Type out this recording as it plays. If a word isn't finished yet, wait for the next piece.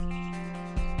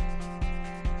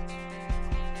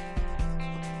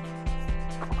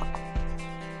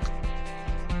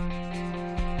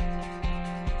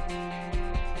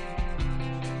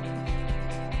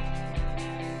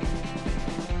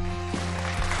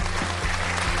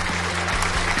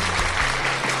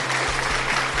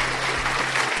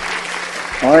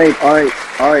All right, all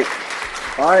right, all right,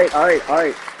 all right, all right, all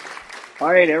right,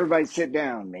 all right. Everybody sit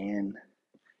down, man.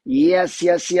 Yes,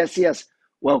 yes, yes, yes.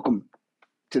 Welcome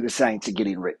to the Science of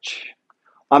Getting Rich.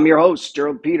 I'm your host,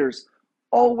 Gerald Peters.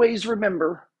 Always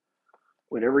remember,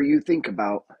 whatever you think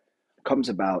about comes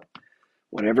about.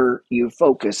 Whatever you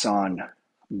focus on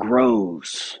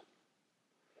grows.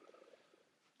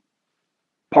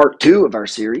 Part two of our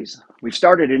series. We've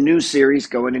started a new series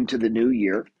going into the new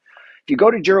year. If you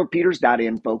go to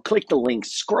geraldpeters.info, click the link,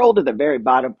 scroll to the very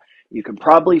bottom, you can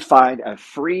probably find a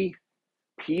free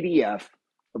PDF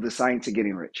of the Science of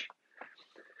Getting Rich.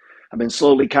 I've been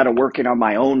slowly kind of working on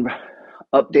my own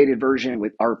updated version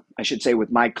with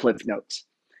my Cliff Notes.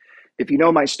 If you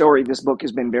know my story, this book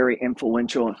has been very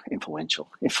influential in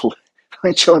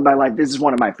my life. This is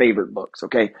one of my favorite books,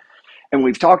 okay? And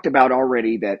we've talked about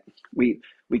already that we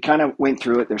kind of went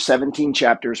through it. There's 17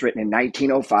 chapters written in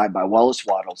 1905 by Wallace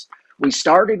Wattles. We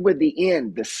started with the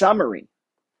end, the summary,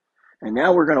 and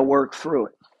now we're going to work through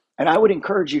it. And I would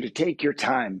encourage you to take your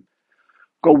time.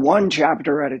 Go one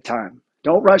chapter at a time.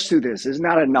 Don't rush through this. This is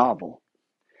not a novel.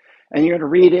 And you're going to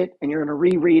read it and you're going to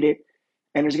reread it.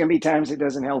 And there's going to be times it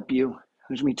doesn't help you.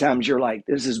 There's going to be times you're like,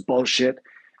 this is bullshit.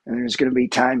 And there's going to be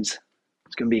times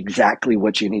it's going to be exactly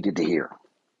what you needed to hear.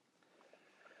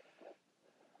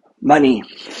 Money.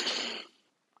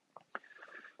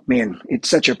 Man,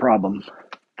 it's such a problem.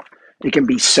 It can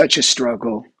be such a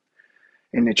struggle.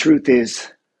 And the truth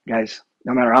is, guys,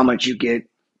 no matter how much you get,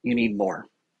 you need more.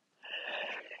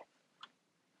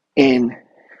 And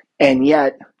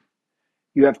yet,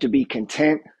 you have to be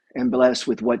content and blessed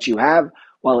with what you have,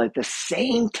 while at the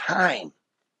same time,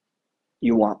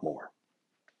 you want more.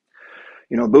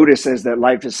 You know, Buddha says that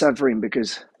life is suffering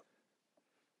because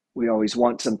we always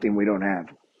want something we don't have.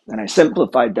 And I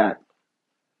simplified that.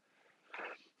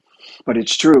 But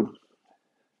it's true.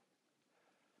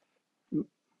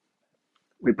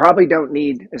 We probably don't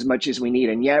need as much as we need,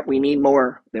 and yet we need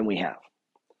more than we have.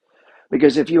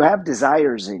 Because if you have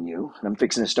desires in you, and I'm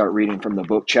fixing to start reading from the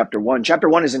book, chapter 1. Chapter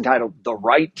 1 is entitled The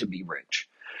Right to Be Rich.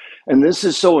 And this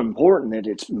is so important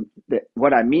that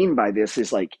what I mean by this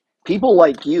is like people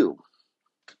like you,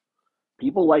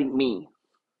 people like me.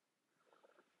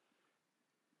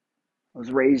 I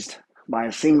was raised by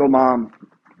a single mom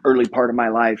early part of my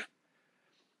life.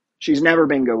 She's never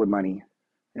been good with money,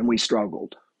 and we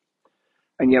struggled.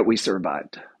 And yet we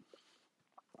survived.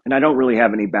 And I don't really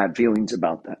have any bad feelings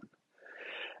about that.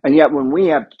 And yet when we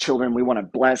have children, we want to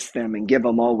bless them and give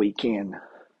them all we can.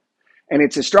 And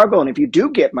it's a struggle. And if you do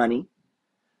get money,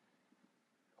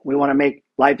 we want to make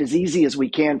life as easy as we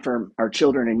can for our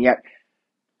children. And yet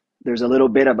there's a little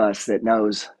bit of us that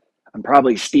knows I'm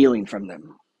probably stealing from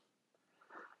them.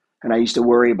 And I used to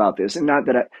worry about this. And not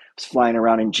that I was flying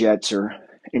around in jets or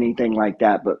anything like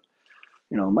that, but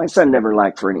you know, my son never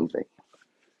lacked for anything.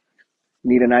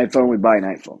 Need an iPhone, we buy an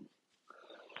iPhone.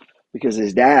 Because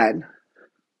his dad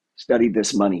studied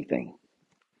this money thing.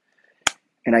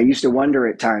 And I used to wonder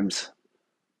at times,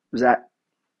 was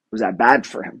that bad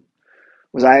for him?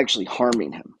 Was I actually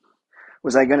harming him?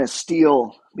 Was I going to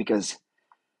steal? Because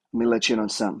let me let you know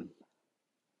something.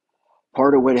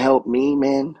 Part of what helped me,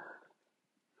 man,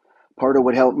 part of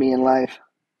what helped me in life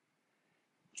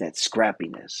is that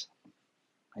scrappiness.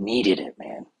 I needed it,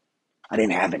 man. I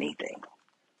didn't have anything,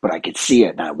 but I could see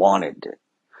it and I wanted it.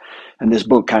 And this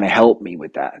book kind of helped me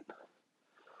with that.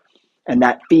 And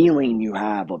that feeling you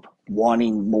have of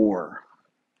wanting more,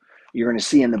 you're going to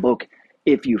see in the book,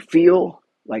 if you feel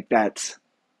like that's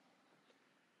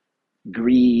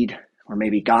greed, or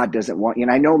maybe God doesn't want you.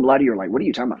 And I know a lot of you are like, what are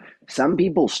you talking about? Some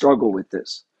people struggle with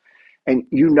this. And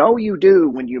you know you do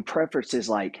when your preference is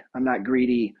like, I'm not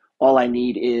greedy, all I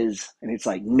need is, and it's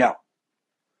like, no.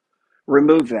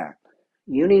 Remove that.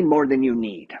 You need more than you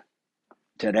need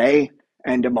today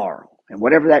and tomorrow. And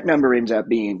whatever that number ends up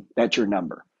being, that's your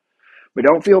number. But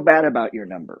don't feel bad about your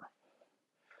number.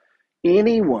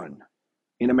 Anyone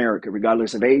in America,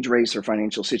 regardless of age, race, or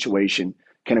financial situation,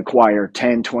 can acquire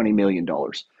 $10, $20 million.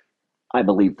 I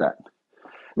believe that.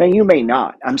 Now, you may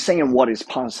not. I'm saying what is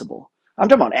possible. I'm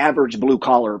talking about average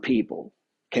blue-collar people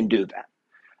can do that.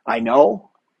 I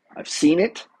know. I've seen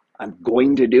it. I'm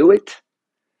going to do it.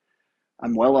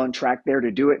 I'm well on track there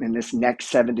to do it in this next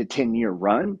 7 to 10 year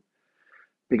run.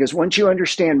 Because once you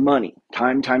understand money,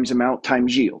 time times amount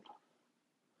times yield,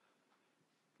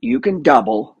 you can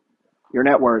double your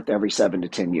net worth every 7 to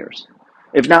 10 years,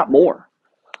 if not more.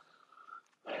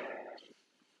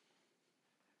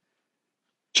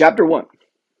 Chapter 1.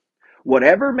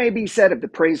 Whatever may be said of the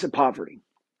praise of poverty,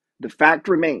 the fact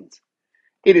remains,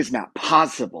 it is not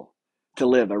possible to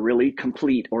live a really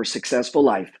complete or successful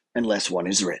life unless one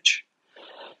is rich.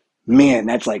 Man,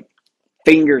 that's like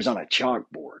fingers on a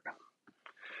chalkboard.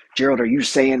 Gerald, are you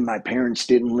saying my parents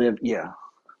didn't live? Yeah.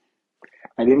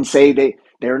 I didn't say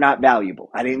they're not valuable.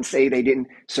 I didn't say they didn't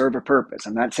serve a purpose.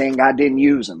 I'm not saying God didn't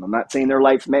use them. I'm not saying their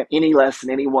life meant any less than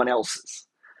anyone else's.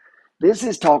 This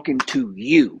is talking to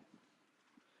you.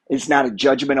 It's not a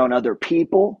judgment on other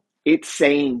people. It's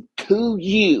saying to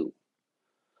you,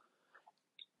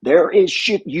 there is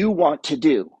shit you want to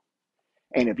do.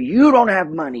 And if you don't have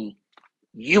money,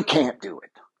 you can't do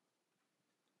it.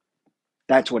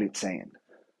 That's what it's saying.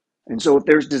 And so if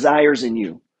there's desires in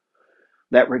you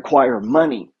that require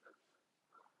money,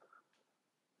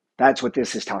 that's what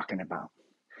this is talking about.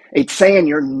 It's saying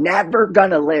you're never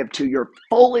going to live to your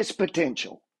fullest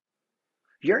potential.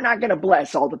 You're not going to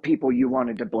bless all the people you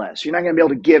wanted to bless. You're not going to be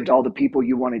able to give to all the people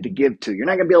you wanted to give to. You're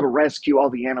not going to be able to rescue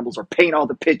all the animals or paint all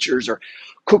the pictures or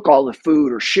cook all the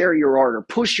food or share your art or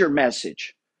push your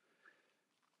message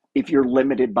if you're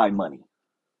limited by money.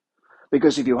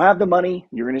 Because if you have the money,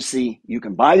 you're going to see you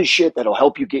can buy the shit that'll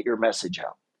help you get your message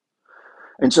out.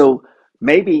 And so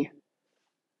maybe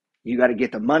you got to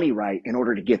get the money right in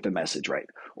order to get the message right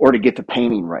or to get the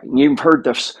painting right. And you've heard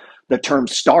the term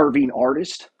starving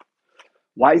artist.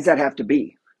 Why does that have to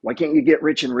be? Why can't you get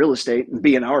rich in real estate and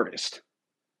be an artist?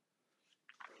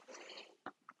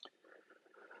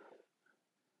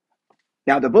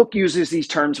 Now, the book uses these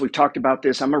terms. We've talked about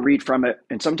this. I'm going to read from it.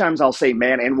 And sometimes I'll say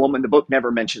man and woman. The book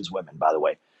never mentions women, by the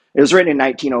way. It was written in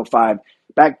 1905.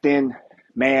 Back then,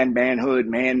 man, manhood,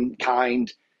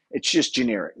 mankind, it's just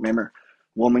generic. Remember,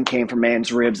 woman came from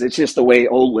man's ribs. It's just the way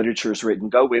old literature is written.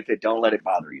 Go with it. Don't let it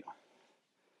bother you.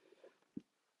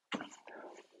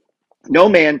 No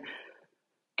man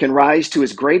can rise to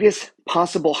his greatest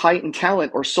possible height and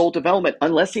talent or soul development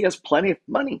unless he has plenty of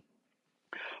money.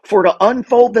 For to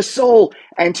unfold the soul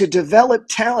and to develop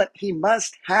talent, he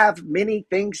must have many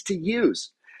things to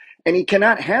use. And he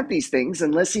cannot have these things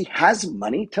unless he has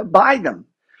money to buy them.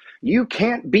 You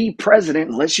can't be president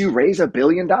unless you raise $1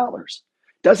 billion.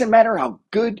 Doesn't matter how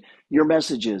good your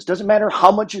message is. Doesn't matter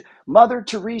how much Mother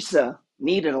Teresa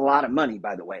needed a lot of money,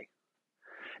 by the way.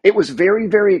 It was very,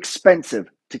 very expensive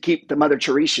to keep the Mother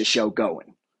Teresa show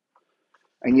going.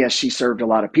 And yes, she served a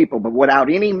lot of people, but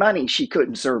without any money, she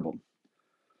couldn't serve them.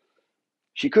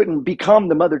 She couldn't become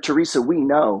the Mother Teresa we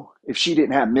know if she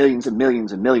didn't have millions and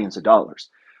millions and millions of dollars.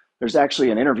 There's actually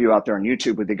an interview out there on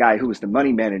YouTube with the guy who was the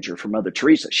money manager for Mother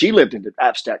Teresa. She lived in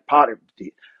abject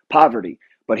poverty,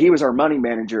 but he was our money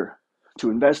manager to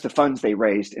invest the funds they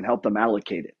raised and help them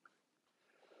allocate it.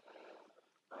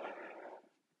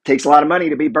 Takes a lot of money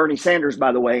to be Bernie Sanders,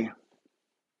 by the way.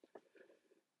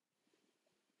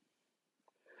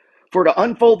 For to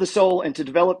unfold the soul and to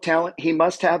develop talent, he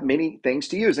must have many things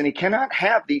to use, and he cannot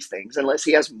have these things unless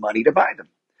he has money to buy them.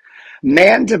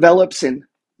 Man develops in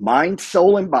mind,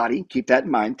 soul, and body. Keep that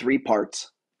in mind, 3 parts.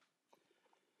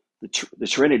 The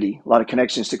Trinity, a lot of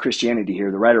connections to Christianity here.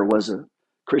 The writer was a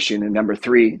Christian. And number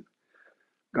 3,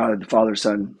 God the Father,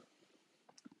 Son,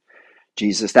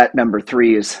 Jesus. That number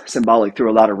 3 is symbolic through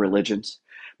a lot of religions.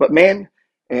 But man,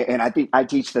 and I think I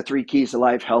teach the 3 keys to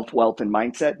life: health, wealth, and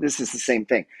mindset. This is the same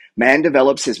thing. Man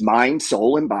develops his mind,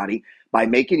 soul, and body by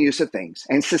making use of things.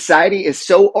 And society is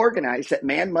so organized that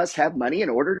man must have money in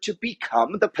order to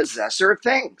become the possessor of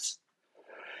things.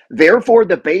 Therefore,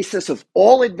 the basis of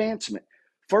all advancement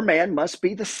for man must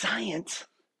be the science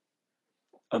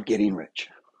of getting rich.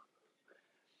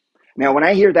 Now, when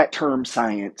I hear that term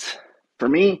science, for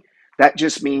me, that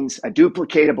just means a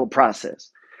duplicatable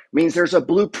process. It means there's a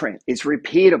blueprint. It's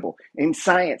repeatable. In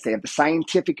science, they have the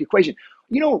scientific equation.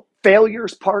 You know, failure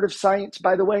is part of science,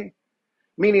 by the way,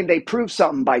 meaning they prove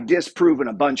something by disproving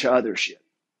a bunch of other shit.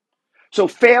 So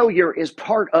failure is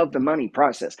part of the money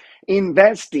process.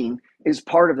 Investing is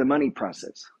part of the money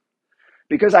process.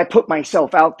 Because I put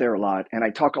myself out there a lot and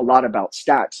I talk a lot about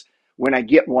stats, when I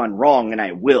get one wrong, and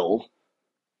I will,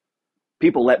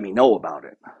 people let me know about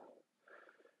it.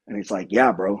 And it's like,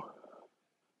 yeah, bro,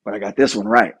 but I got this one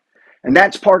right. And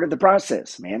that's part of the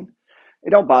process, man. It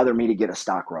don't bother me to get a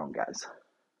stock wrong, guys.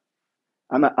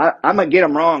 I'm going to get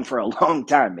them wrong for a long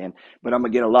time, man, but I'm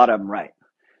going to get a lot of them right.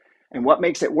 And what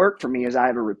makes it work for me is I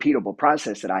have a repeatable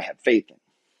process that I have faith in.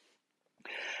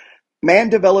 Man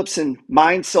develops in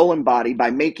mind, soul, and body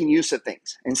by making use of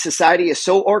things. And society is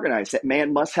so organized that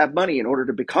man must have money in order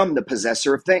to become the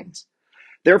possessor of things.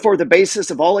 Therefore, the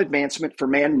basis of all advancement for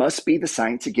man must be the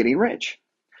science of getting rich.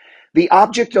 The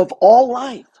object of all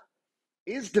life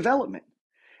is development.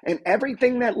 And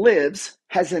everything that lives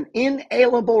has an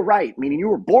inalienable right, meaning you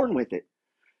were born with it,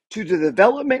 to the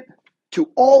development,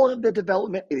 to all of the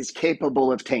development it is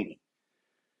capable of attaining.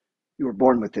 You were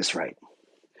born with this right.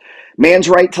 Man's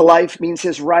right to life means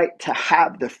his right to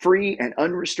have the free and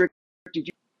unrestricted.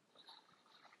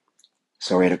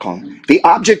 Sorry to call him. The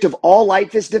object of all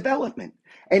life is development,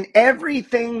 and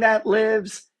everything that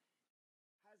lives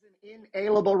has an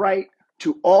inalienable right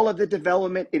to all of the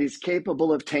development it is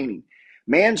capable of attaining.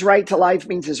 Man's right to life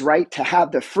means his right to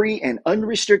have the free and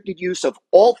unrestricted use of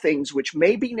all things which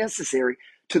may be necessary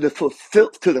to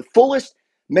the fullest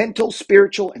mental,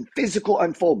 spiritual, and physical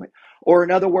unfoldment. Or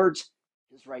in other words,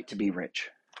 his right to be rich.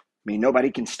 I mean,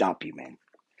 nobody can stop you, man.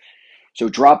 So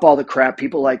drop all the crap.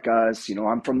 People like us,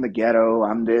 I'm from the ghetto.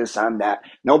 I'm this, I'm that.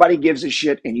 Nobody gives a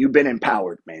shit, and you've been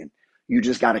empowered, man. You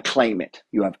just got to claim it.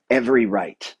 You have every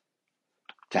right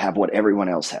to have what everyone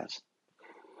else has.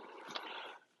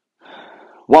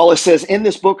 Wallace says, in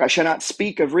this book, I shall not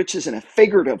speak of riches in a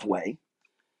figurative way.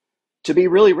 To be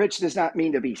really rich does not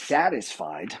mean to be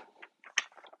satisfied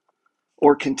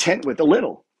or content with a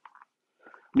little.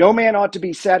 No man ought to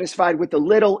be satisfied with a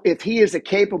little if he is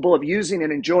capable of using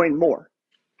and enjoying more.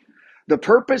 The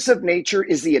purpose of nature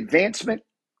is the advancement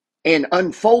and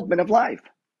unfoldment of life.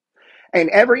 And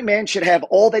every man should have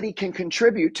all that he can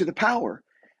contribute to the power,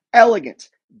 elegance,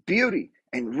 beauty,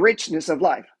 and richness of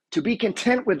life. To be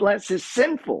content with less is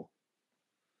sinful.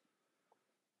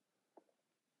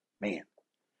 Man,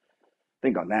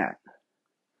 think on that.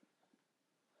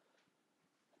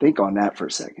 Think on that for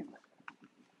a second.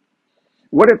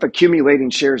 What if accumulating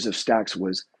shares of stocks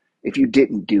was, if you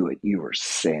didn't do it, you were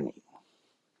sinning?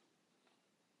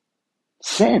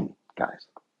 Sin, guys.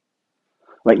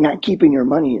 Like not keeping your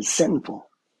money is sinful.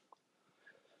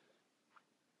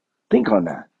 Think on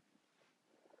that.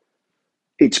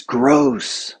 It's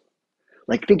gross.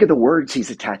 Like think of the words he's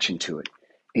attaching to it.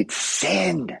 It's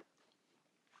sin.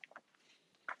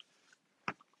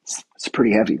 It's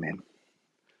pretty heavy, man.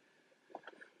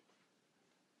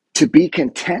 To be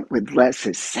content with less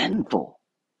is sinful.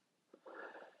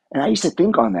 And I used to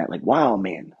think on that, like, wow,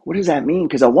 man, what does that mean?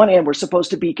 Because on one hand, we're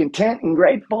supposed to be content and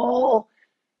grateful.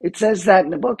 It says that in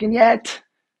the book, and yet,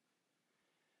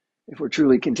 if we're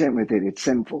truly content with it, it's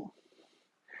sinful.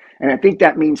 And I think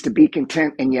that means to be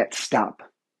content and yet stop.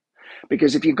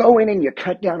 Because if you go in and you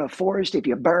cut down a forest, if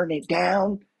you burn it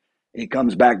down, it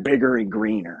comes back bigger and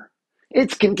greener.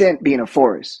 It's content being a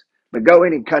forest, but go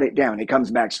in and cut it down, it comes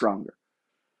back stronger.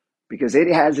 Because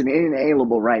it has an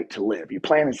inalienable right to live. You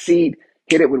plant a seed,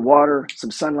 hit it with water,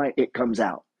 some sunlight, it comes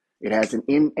out. It has an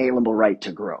inalienable right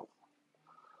to grow.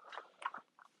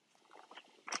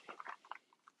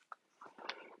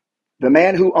 The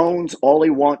man who owns all he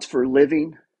wants for a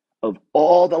living, of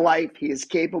all the life he is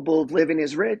capable of living,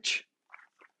 is rich.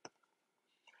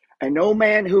 And no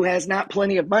man who has not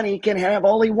plenty of money can have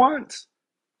all he wants.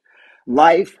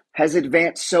 Life has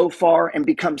advanced so far and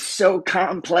become so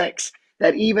complex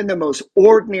that even the most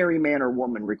ordinary man or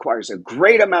woman requires a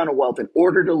great amount of wealth in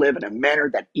order to live in a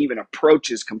manner that even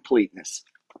approaches completeness.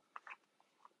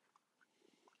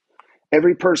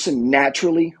 Every person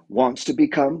naturally wants to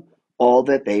become all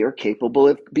that they are capable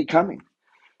of becoming.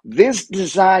 This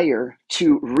desire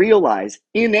to realize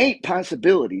innate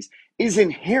possibilities is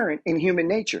inherent in human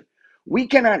nature. We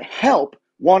cannot help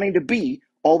wanting to be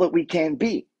all that we can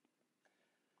be.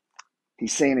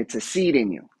 He's saying it's a seed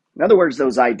in you. In other words,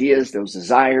 those ideas, those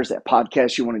desires, that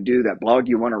podcast you want to do, that blog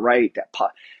you want to write,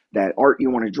 that art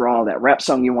you want to draw, that rap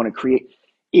song you want to create,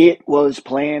 it was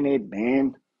planted,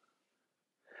 man.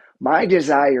 My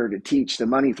desire to teach the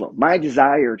money flow, my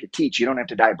desire to teach you don't have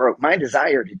to die broke, my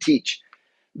desire to teach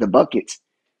the buckets,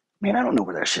 man, I don't know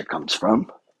where that shit comes from.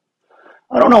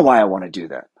 I don't know why I want to do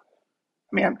that.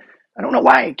 I mean, I don't know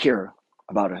why I care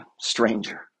about a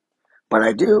stranger, but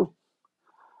I do.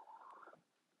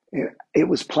 It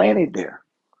was planted there.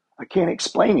 I can't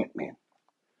explain it, man.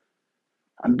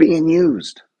 I'm being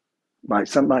used by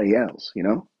somebody else,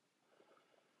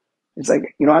 It's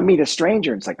like, I meet a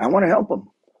stranger, and it's like, I want to help them.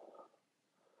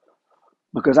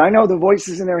 Because I know the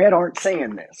voices in their head aren't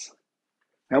saying this.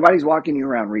 Nobody's walking you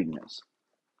around reading this.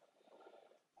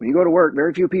 When you go to work,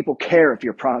 very few people care if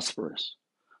you're prosperous.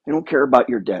 They don't care about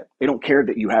your debt. They don't care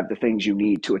that you have the things you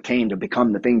need to attain to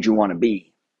become the things you want to be.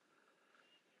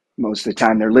 Most of the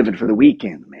time, they're living for the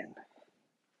weekend, man.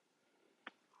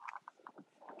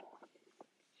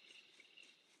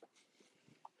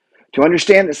 To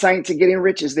understand the science of getting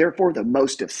rich is therefore the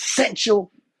most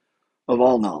essential of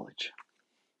all knowledge.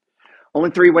 Only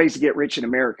 3 ways to get rich in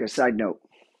America, side note.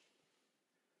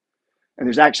 And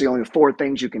there's actually only 4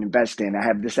 things you can invest in. I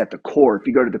have this at the core. If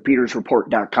you go to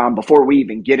thepetersreport.com, before we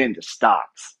even get into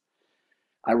stocks,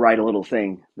 I write a little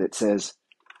thing that says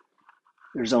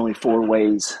there's only 4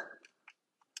 ways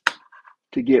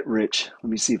to get rich. Let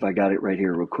me see if I got it right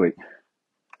here real quick.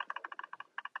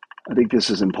 I think this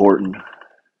is important.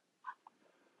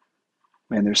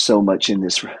 Man, there's so much in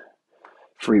this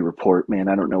free report, man.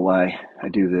 I don't know why I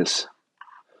do this.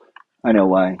 I know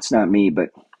why. It's not me, but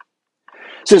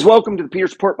it says, welcome to the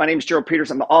Peters Report. My name is Gerald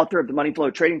Peters. I'm the author of the Money Flow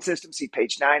Trading System. See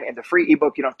page 9 and the free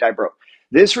ebook, You Don't Have to Die Broke.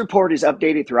 This report is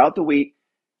updated throughout the week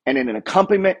and in an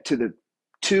accompaniment to the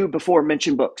two before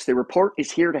mentioned books. The report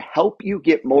is here to help you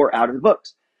get more out of the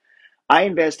books. I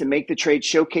invest and make the trades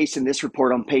showcased in this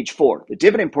report on page 4. The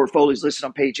dividend portfolio is listed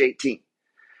on page 18.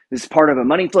 This is part of a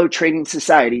Money Flow Trading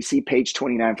Society. See page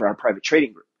 29 for our private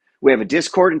trading group. We have a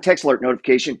Discord and text alert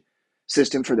notification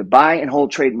system for the buy and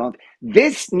hold trade month.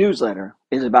 This newsletter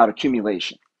is about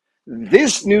accumulation.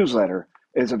 This newsletter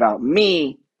is about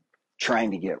me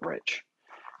trying to get rich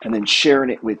and then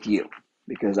sharing it with you,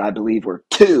 because I believe where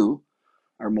two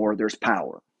or more, there's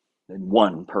power than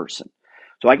one person.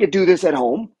 So I could do this at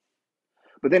home,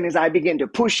 but then as I begin to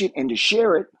push it and to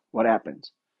share it, what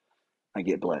happens? I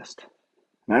get blessed.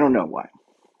 And I don't know why.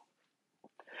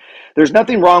 There's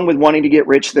nothing wrong with wanting to get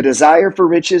rich. The desire for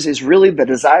riches is really the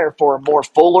desire for a more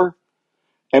fuller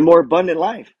and more abundant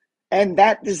life. And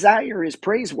that desire is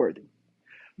praiseworthy.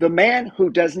 The man who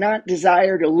does not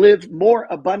desire to live more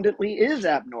abundantly is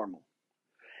abnormal.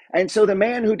 And so the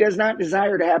man who does not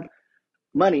desire to have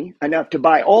money enough to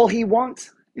buy all he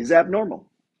wants is abnormal.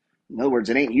 In other words,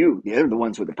 it ain't you. They're the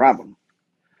ones with the problem.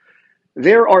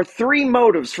 There are three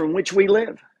motives from which we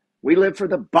live. We live for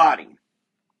the body.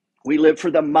 We live for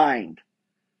the mind.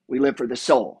 We live for the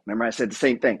soul. Remember, I said the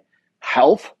same thing.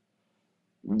 Health,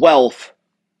 wealth,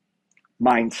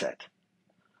 mindset.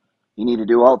 You need to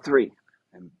do all three.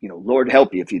 And, Lord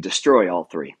help you if you destroy all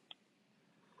three.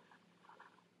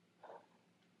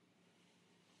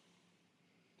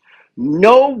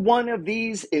 No one of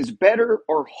these is better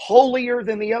or holier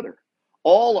than the other.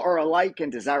 All are alike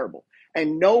and desirable.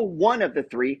 And no one of the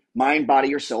three, mind,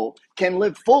 body, or soul, can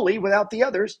live fully without the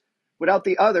others. Without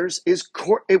the others,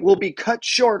 it will be cut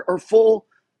short or full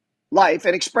life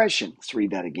and expression. Let's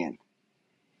read that again.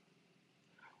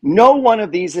 No one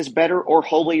of these is better or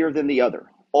holier than the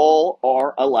other. All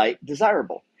are alike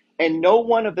desirable. And no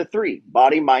one of the three,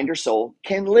 body, mind, or soul,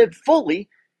 can live fully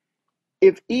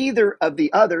if either of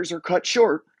the others are cut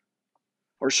short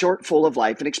or short full of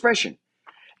life and expression.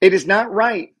 It is not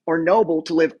right or noble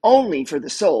to live only for the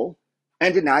soul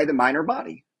and deny the mind or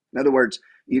body. In other words,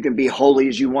 you can be holy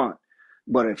as you want,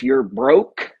 but if you're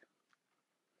broke,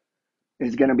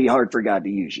 it's going to be hard for God to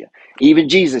use you. Even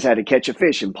Jesus had to catch a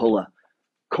fish and pull a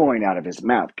coin out of his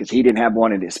mouth because he didn't have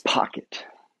one in his pocket.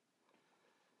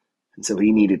 And so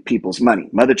he needed people's money.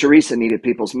 Mother Teresa needed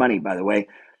people's money, by the way.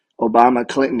 Obama,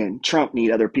 Clinton, and Trump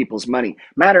need other people's money.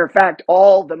 Matter of fact,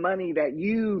 all the money that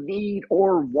you need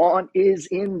or want is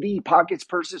in the pockets,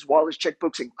 purses, wallets,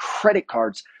 checkbooks, and credit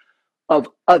cards of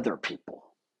other people.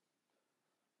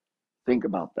 Think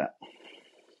about that.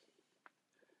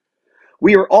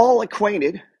 We are all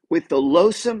acquainted with the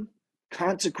loathsome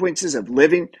consequences of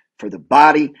living for the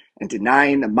body and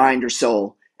denying the mind or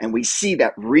soul, and we see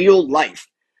that real life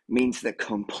means the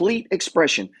complete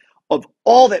expression of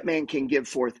all that man can give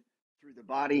forth through the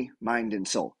body, mind, and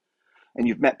soul. And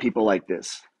you've met people like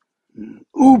this,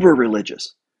 uber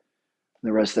religious.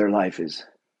 The rest of their life is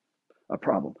a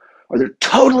problem. Or they're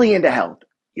totally into health,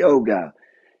 yoga,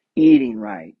 eating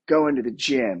right, going to the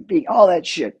gym, being all that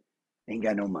shit. Ain't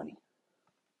got no money.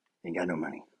 Ain't got no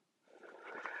money.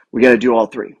 We got to do all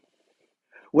three.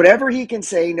 Whatever he can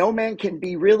say, no man can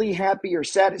be really happy or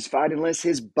satisfied unless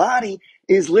his body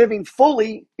is living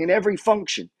fully in every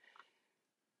function,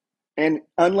 and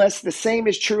unless the same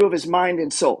is true of his mind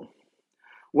and soul.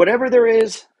 Wherever there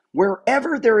is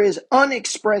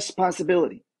unexpressed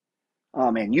possibility.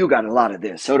 Oh man, you got a lot of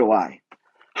this. So do I.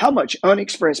 How much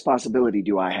unexpressed possibility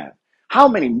do I have? How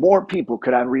many more people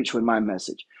could I reach with my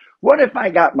message? What if I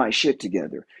got my shit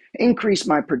together, increased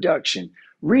my production,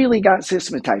 really got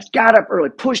systematized, got up early,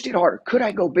 pushed it harder? Could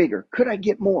I go bigger? Could I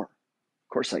get more? Of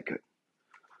course I could.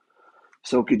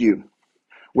 So could you.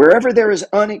 Wherever there is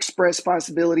unexpressed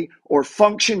possibility or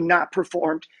function not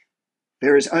performed,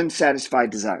 there is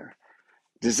unsatisfied desire.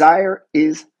 Desire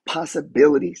is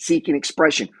possibility seeking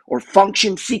expression or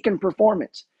function seeking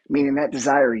performance, meaning that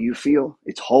desire you feel,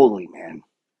 it's holy, man.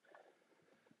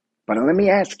 But let me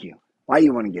ask you, why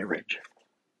you want to get rich?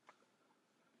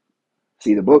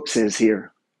 See, the book says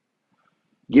here,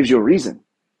 gives you a reason.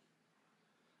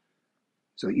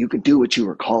 So you could do what you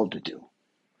were called to do.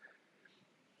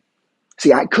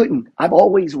 See, I've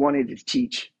always wanted to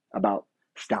teach about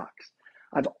stocks.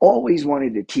 I've always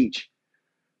wanted to teach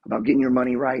about getting your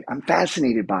money right. I'm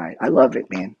fascinated by it. I love it,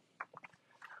 man.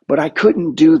 But I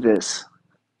couldn't do this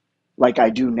like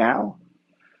I do now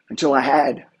until I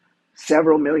had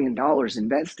several $1,000,000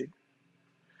 invested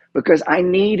because I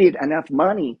needed enough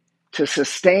money to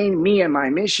sustain me and my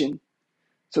mission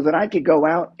so that I could go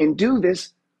out and do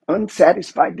this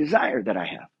unsatisfied desire that I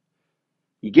have.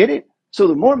 You get it? So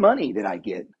the more money that I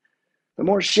get, the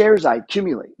more shares I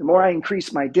accumulate, the more I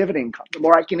increase my dividend income, the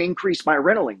more I can increase my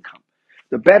rental income,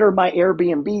 the better my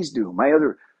Airbnbs do, my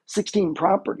other 16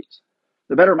 properties,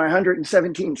 the better my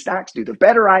 117 stocks do, the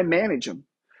better I manage them,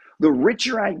 the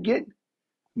richer I get,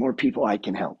 the more people I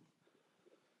can help,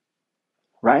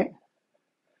 right?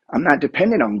 I'm not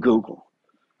dependent on Google.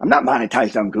 I'm not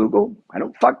monetized on Google. I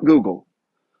don't fuck Google.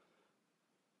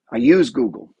 I use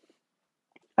Google.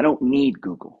 I don't need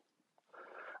Google.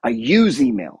 I use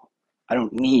email. I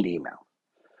don't need email.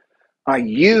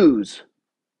 You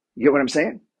get what I'm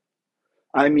saying?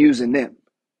 I'm using them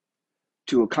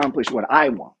to accomplish what I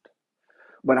want.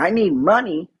 But I need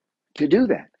money to do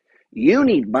that. You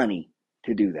need money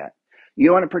to do that.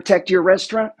 You want to protect your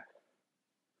restaurant?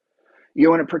 You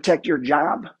want to protect your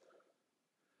job?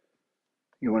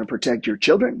 You want to protect your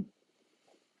children,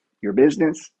 your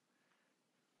business,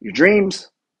 your dreams,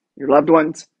 your loved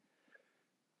ones?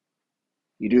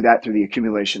 You do that through the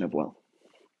accumulation of wealth.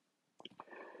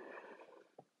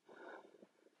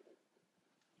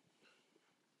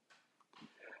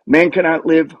 Man cannot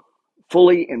live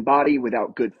fully in body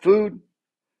without good food,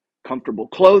 comfortable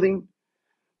clothing,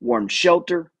 warm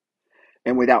shelter,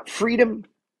 and without freedom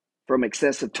from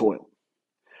excessive toil.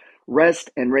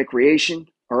 Rest and recreation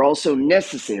are also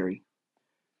necessary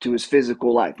to his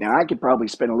physical life. Now, I could probably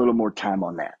spend a little more time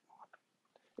on that,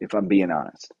 if I'm being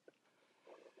honest.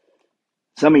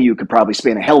 Some of you could probably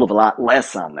spend a hell of a lot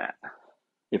less on that,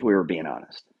 if we were being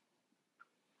honest.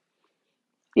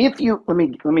 Let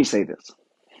me say this,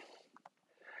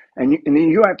 and then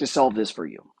you have to solve this for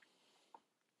you.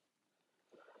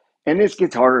 And this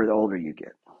gets harder the older you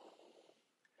get.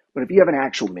 But if you have an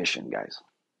actual mission, guys,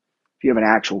 if you have an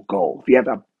actual goal, if you have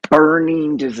a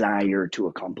burning desire to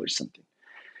accomplish something,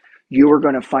 you are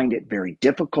going to find it very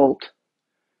difficult,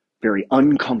 very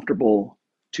uncomfortable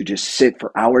to just sit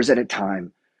for hours at a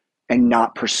time and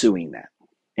not pursuing that.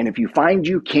 And if you find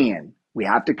you can, we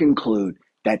have to conclude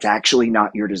that's actually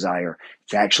not your desire.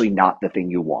 It's actually not the thing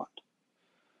you want.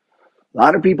 A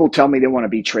lot of people tell me they want to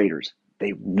be traders.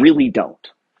 They really don't.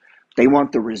 They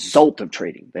want the result of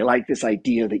trading. They like this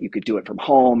idea that you could do it from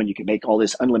home and you can make all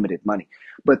this unlimited money.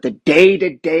 But the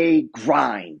day-to-day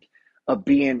grind of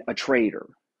being a trader,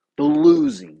 the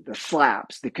losing, the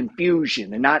slaps, the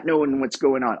confusion, the not knowing what's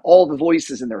going on, all the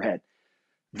voices in their head,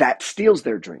 that steals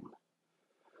their dream.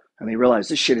 And they realize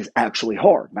this shit is actually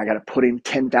hard. And I got to put in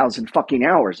 10,000 fucking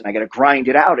hours and I got to grind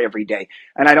it out every day.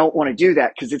 And I don't want to do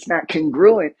that because it's not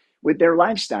congruent with their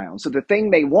lifestyle. So the thing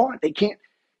they want, they can't,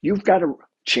 you've got to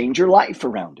change your life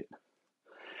around it.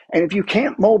 And if you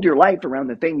can't mold your life around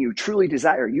the thing you truly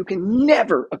desire, you can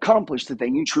never accomplish the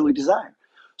thing you truly desire.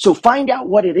 So find out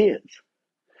what it is.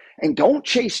 And don't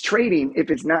chase trading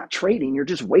if it's not trading. You're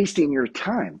just wasting your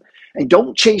time. And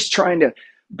don't chase trying to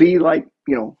be like,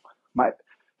 my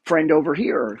friend over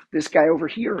here, or this guy over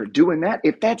here, or doing that,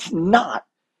 if that's not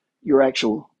your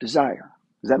actual desire.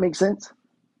 Does that make sense?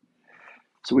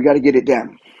 So we got to get it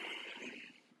down.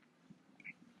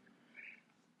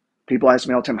 People ask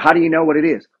me all the time, how do you know what it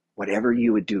is? Whatever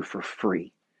you would do for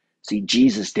free. See,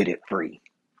 Jesus did it free.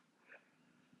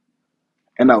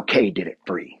 MLK did it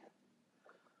free.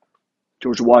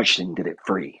 George Washington did it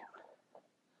free.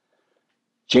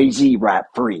 Jay-Z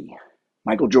rapped free.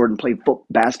 Michael Jordan played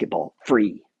basketball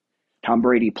free. Tom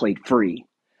Brady played free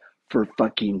for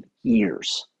fucking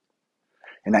years.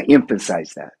 And I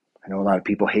emphasize that. I know a lot of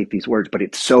people hate these words, but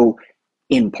it's so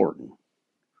important.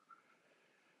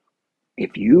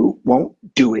 If you won't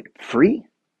do it free,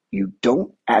 you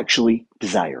don't actually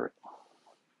desire it.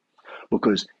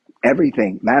 Because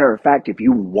everything, matter of fact, if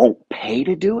you won't pay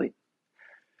to do it,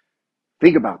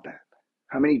 think about that.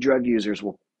 How many drug users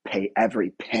will pay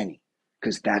every penny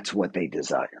because that's what they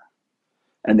desire?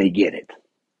 And they get it.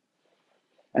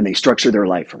 And they structure their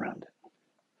life around it.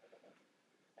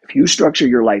 If you structure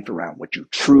your life around what you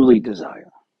truly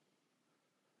desire,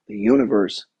 the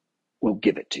universe will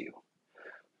give it to you.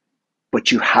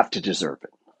 But you have to deserve it.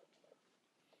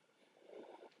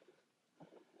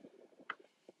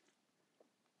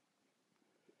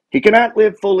 He cannot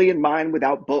live fully in mind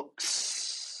without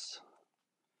books.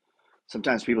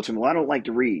 Sometimes people say, well, I don't like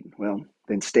to read. Well,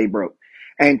 then stay broke.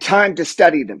 And time to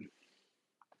study them.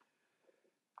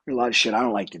 There's a lot of shit I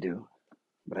don't like to do,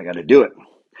 but I got to do it.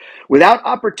 Without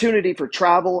opportunity for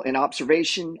travel and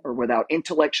observation, or without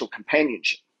intellectual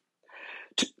companionship.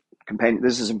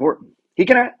 This is important. He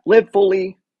cannot live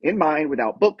fully in mind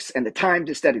without books and the time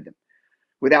to study them.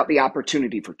 without the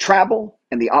opportunity for travel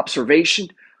and the observation,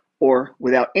 or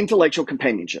without intellectual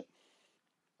companionship.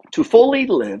 To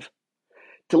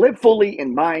live fully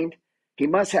in mind, he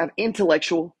must have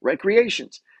intellectual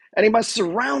recreations, and he must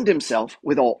surround himself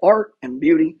with all art and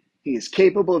beauty he is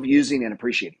capable of using and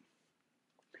appreciating.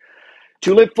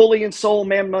 To live fully in soul,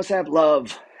 man must have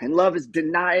love, and love is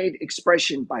denied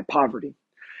expression by poverty.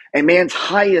 A man's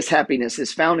highest happiness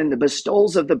is found in the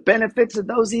bestowals of the benefits of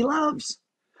those he loves.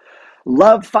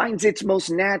 Love finds its most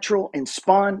natural and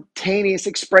spontaneous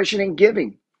expression in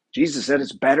giving. Jesus said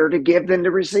it's better to give than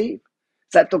to receive.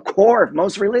 It's at the core of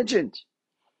most religions.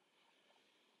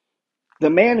 The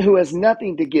man who has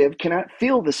nothing to give cannot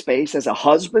fill the space as a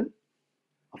husband,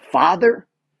 a father,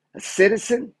 a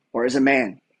citizen, or as a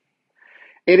man.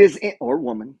 It is or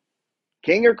woman,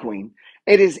 king or queen.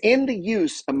 It is in the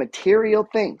use of material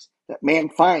things that man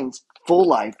finds full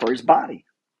life for his body,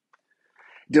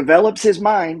 develops his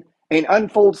mind, and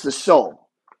unfolds the soul.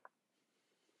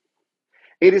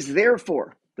 It is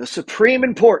therefore the supreme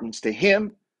importance to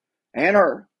him and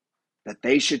her that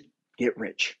they should get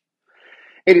rich.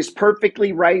 It is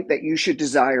perfectly right that you should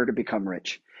desire to become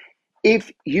rich.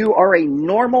 If you are a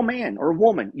normal man or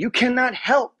woman, you cannot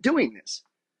help doing this.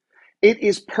 It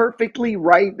is perfectly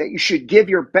right that you should give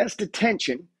your best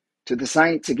attention to the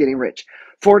science of getting rich,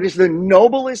 for it is the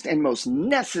noblest and most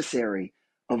necessary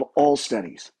of all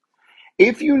studies.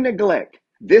 If you neglect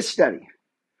this study,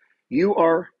 you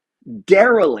are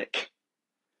derelict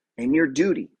in your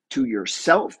duty to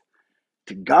yourself,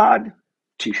 to God,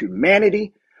 to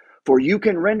humanity, for you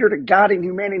can render to God and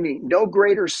humanity no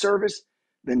greater service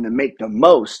than to make the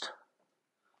most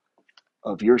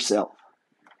of yourself.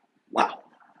 Wow.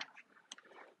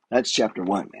 That's chapter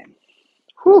 1, man.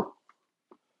 Whew.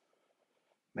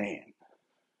 Man,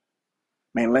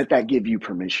 let that give you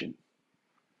permission.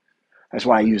 That's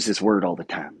why I use this word all the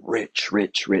time. Rich,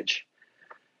 rich, rich.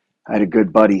 I had a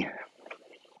good buddy,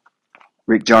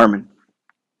 Rick Jarman,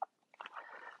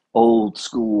 old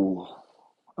school,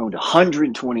 owned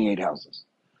 128 houses.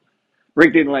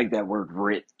 Rick didn't like that word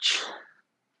rich.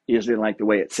 He just didn't like the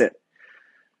way it said.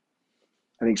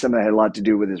 I think some of that had a lot to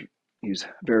do with he was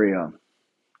very,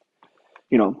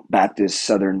 Baptist,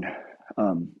 Southern.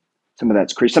 Some of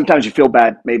that's Christian. Sometimes you feel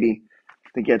bad, maybe. I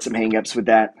think he had some hang-ups with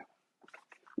that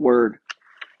word.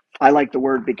 I like the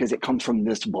word because it comes from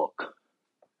this book.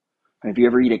 And if you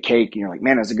ever eat a cake and you're like,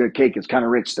 man, that's a good cake. It's kind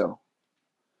of rich, though.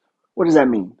 What does that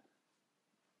mean?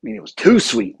 I mean, it was too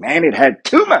sweet, man. It had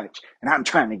too much. And I'm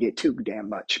trying to get too damn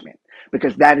much, man.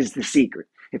 Because that is the secret.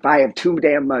 If I have too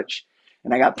damn much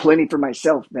and I got plenty for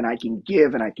myself, then I can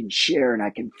give and I can share and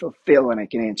I can fulfill and I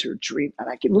can answer a dream and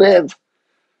I can live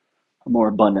a more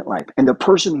abundant life. And the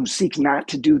person who seeks not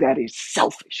to do that is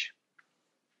selfish.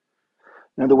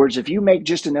 In other words, if you make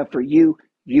just enough for you,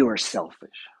 you are selfish.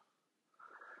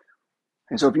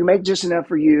 And so if you make just enough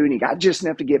for you and you got just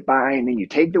enough to get by and then you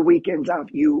take the weekends off,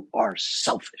 you are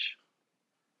selfish.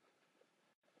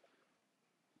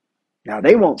 Now,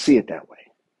 they won't see it that way.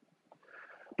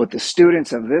 But the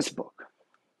students of this book,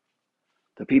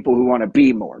 the people who want to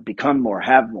be more, become more,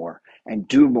 have more, and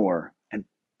do more, and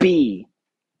be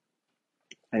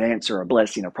an answer, a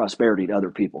blessing, a prosperity to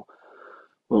other people,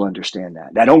 will understand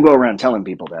that. Now, don't go around telling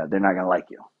people that. They're not going to like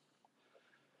you.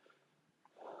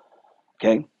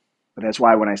 Okay? But that's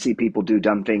why when I see people do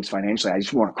dumb things financially, I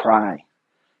just want to cry.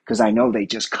 Because I know they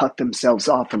just cut themselves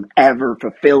off from ever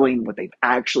fulfilling what they've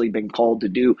actually been called to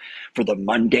do for the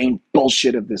mundane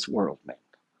bullshit of this world, man.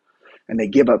 And they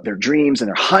give up their dreams and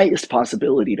their highest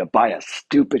possibility to buy a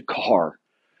stupid car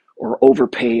or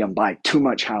overpay and buy too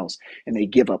much house. And they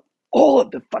give up all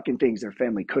of the fucking things their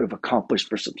family could have accomplished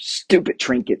for some stupid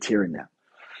trinkets here and there.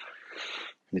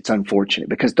 And it's unfortunate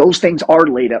because those things are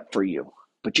laid up for you.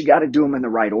 But you got to do them in the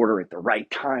right order at the right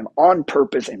time on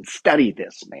purpose and study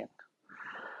this, man.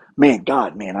 Man,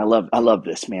 God, man, I love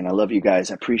this, man. I love you guys.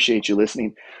 I appreciate you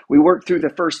listening. We worked through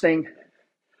the first thing.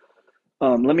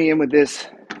 Let me end with this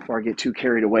before I get too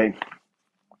carried away.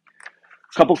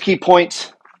 A couple key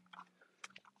points.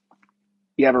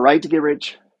 You have a right to get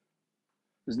rich.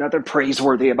 There's nothing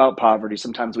praiseworthy about poverty.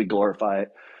 Sometimes we glorify it.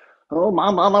 Oh,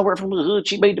 my mama worked from the hood.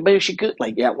 She made the best she could.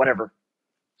 Like, yeah, whatever.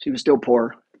 She was still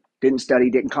poor. Didn't study.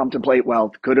 Didn't contemplate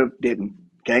wealth. Could have. Didn't.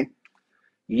 Okay?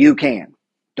 You can.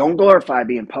 Don't glorify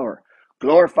being poor.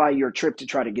 Glorify your trip to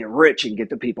try to get rich and get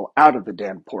the people out of the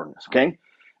damn poorness. Okay?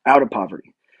 Out of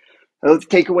poverty. The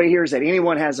takeaway here is that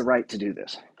anyone has the right to do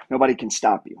this. Nobody can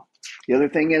stop you. The other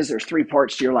thing is there's 3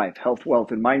 parts to your life: health,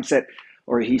 wealth, and mindset.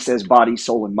 Or he says body,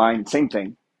 soul, and mind. Same thing.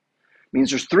 It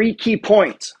means there's 3 key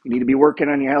points. You need to be working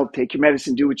on your health. Take your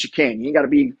medicine. Do what you can. You ain't got to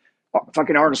be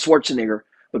fucking Arnold Schwarzenegger,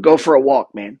 but go for a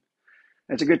walk, man.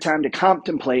 It's a good time to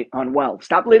contemplate on wealth.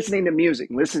 Stop listening to music.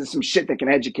 Listen to some shit that can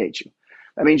educate you.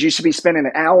 That means you should be spending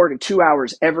an hour to 2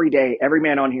 hours every day. Every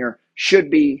man on here should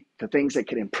be the things that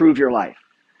can improve your life,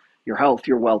 your health,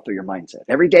 your wealth, or your mindset.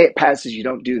 Every day it passes, you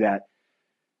don't do that,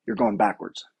 you're going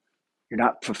backwards. You're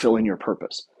not fulfilling your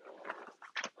purpose.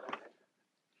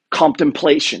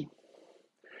 Contemplation.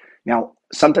 Now,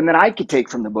 something that I could take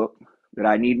from the book that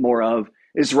I need more of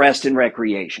is rest and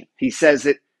recreation. He says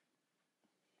it.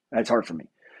 That's hard for me.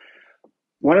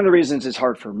 One of the reasons it's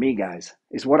hard for me, guys,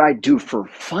 is what I do for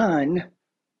fun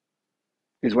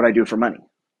is what I do for money.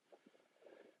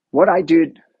 What I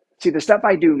did, see, the stuff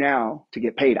I do now to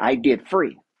get paid, I did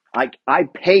free. I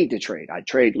paid to trade. I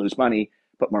trade, lose money,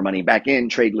 put more money back in,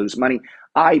 trade, lose money.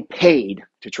 I paid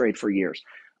to trade for years.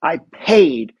 I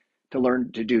paid to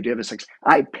learn to do DivX.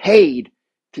 I paid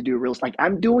to do real estate. Like,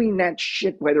 I'm doing that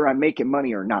shit whether I'm making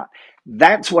money or not.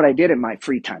 That's what I did in my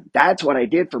free time. That's what I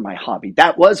did for my hobby.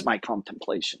 That was my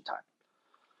contemplation time.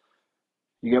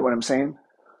 You get what I'm saying?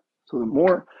 So the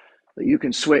more that you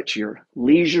can switch your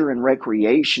leisure and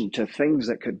recreation to things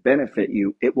that could benefit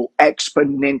you, it will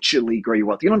exponentially grow your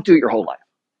wealth. You don't do it your whole life.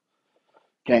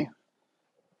 Okay?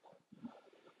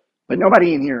 But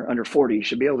nobody in here under 40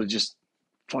 should be able to just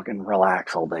fucking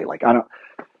relax all day. Like,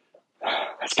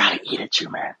 that's got to eat at you,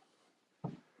 man.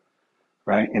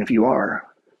 Right? And if you are,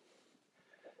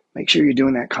 make sure you're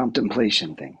doing that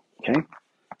contemplation thing. Okay?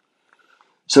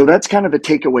 So that's kind of the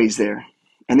takeaways there.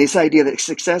 And this idea that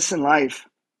success in life,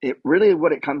 it really,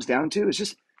 what it comes down to is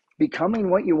just becoming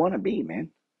what you want to be, man.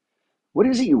 What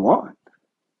is it you want?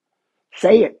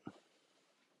 Say it.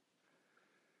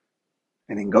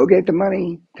 And then go get the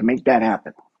money to make that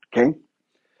happen. Okay?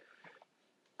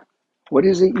 What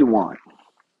is it you want?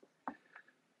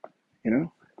 You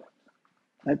know?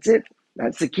 That's it.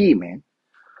 That's the key, man.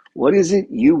 What is it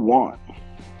you want?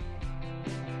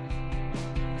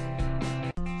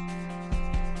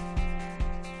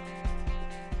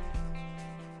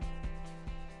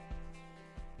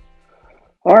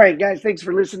 All right, guys, thanks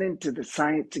for listening to the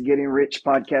Science of Getting Rich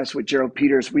podcast with Gerald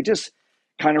Peters. We just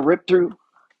kind of ripped through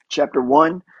chapter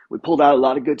 1. We pulled out a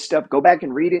lot of good stuff. Go back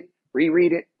and read it,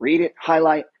 reread it, read it,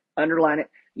 highlight, underline it,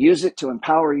 use it to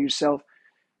empower yourself.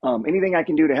 Anything I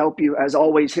can do to help you, as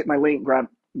always, hit my link, grab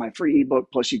my free ebook,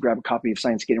 plus you grab a copy of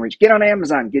Science of Getting Rich. Get on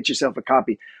Amazon, get yourself a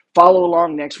copy. Follow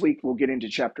along next week. We'll get into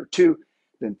chapter 2,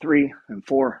 then 3, and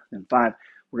 4, and 5.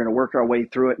 We're going to work our way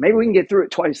through it. Maybe we can get through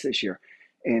it twice this year.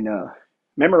 And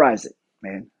memorize it,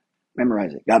 man.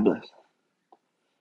 Memorize it. God bless.